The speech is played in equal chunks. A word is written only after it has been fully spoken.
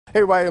Hey,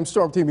 everybody, I'm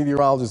Storm Team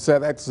Meteorologist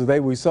Seth X. Today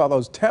we saw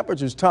those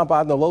temperatures top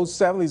out in the low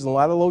 70s in a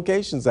lot of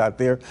locations out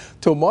there.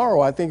 Tomorrow,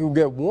 I think it'll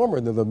get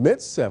warmer than the mid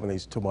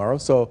 70s tomorrow.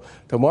 So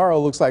tomorrow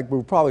looks like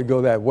we'll probably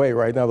go that way.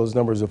 Right now, those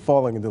numbers are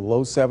falling into the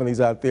low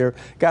 70s out there.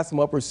 Got some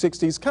upper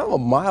 60s, kind of a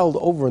mild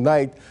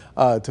overnight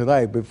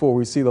tonight before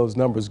we see those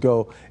numbers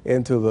go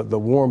into the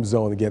warm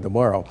zone again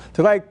tomorrow.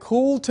 Tonight,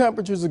 cool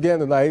temperatures again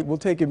tonight. We'll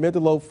take it mid to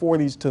low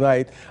 40s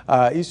tonight.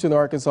 Eastern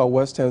Arkansas,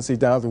 West Tennessee,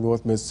 down through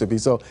North Mississippi.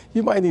 So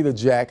you might need a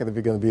jacket if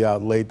you're going to be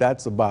out late.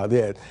 That's about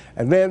it.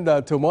 And then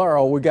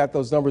tomorrow, we got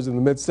those numbers in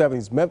the mid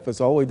 70s.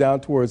 Memphis all the way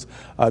down towards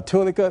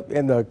Tunica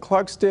and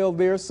Clarksdale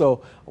there.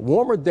 So a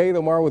warmer day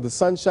tomorrow with the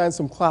sunshine,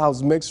 some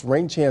clouds mixed,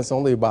 rain chance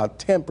only about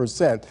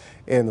 10%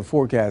 in the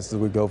forecast as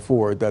we go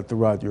forward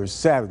throughout your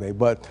Saturday.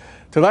 But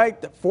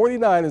tonight,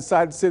 49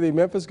 inside the city of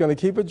Memphis, going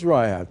to keep it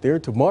dry out there.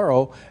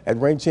 Tomorrow,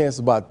 at rain chance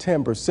about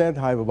 10%,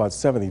 high of about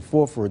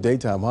 74 for a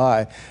daytime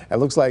high. It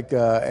looks like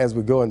as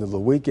we go into the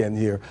weekend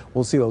here,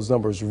 we'll see those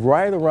numbers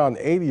right around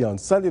 80 on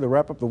Sunday to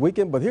wrap up the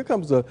weekend. But here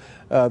comes the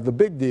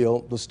big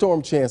deal. The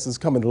storm chances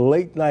coming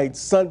late night,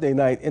 Sunday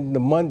night into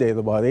Monday at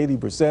about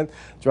 80%,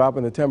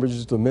 dropping the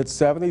temperatures to the mid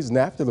 70s. And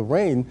after the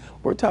rain,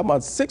 we're talking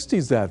about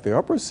 60s out there,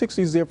 upper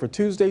 60s there for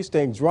Tuesday,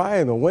 staying dry,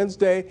 and on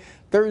Wednesday,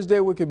 Thursday,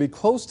 we could be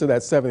close to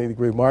that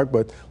 70-degree mark,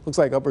 but looks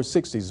like upper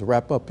 60s to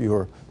wrap up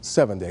your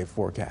 7-day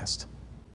forecast.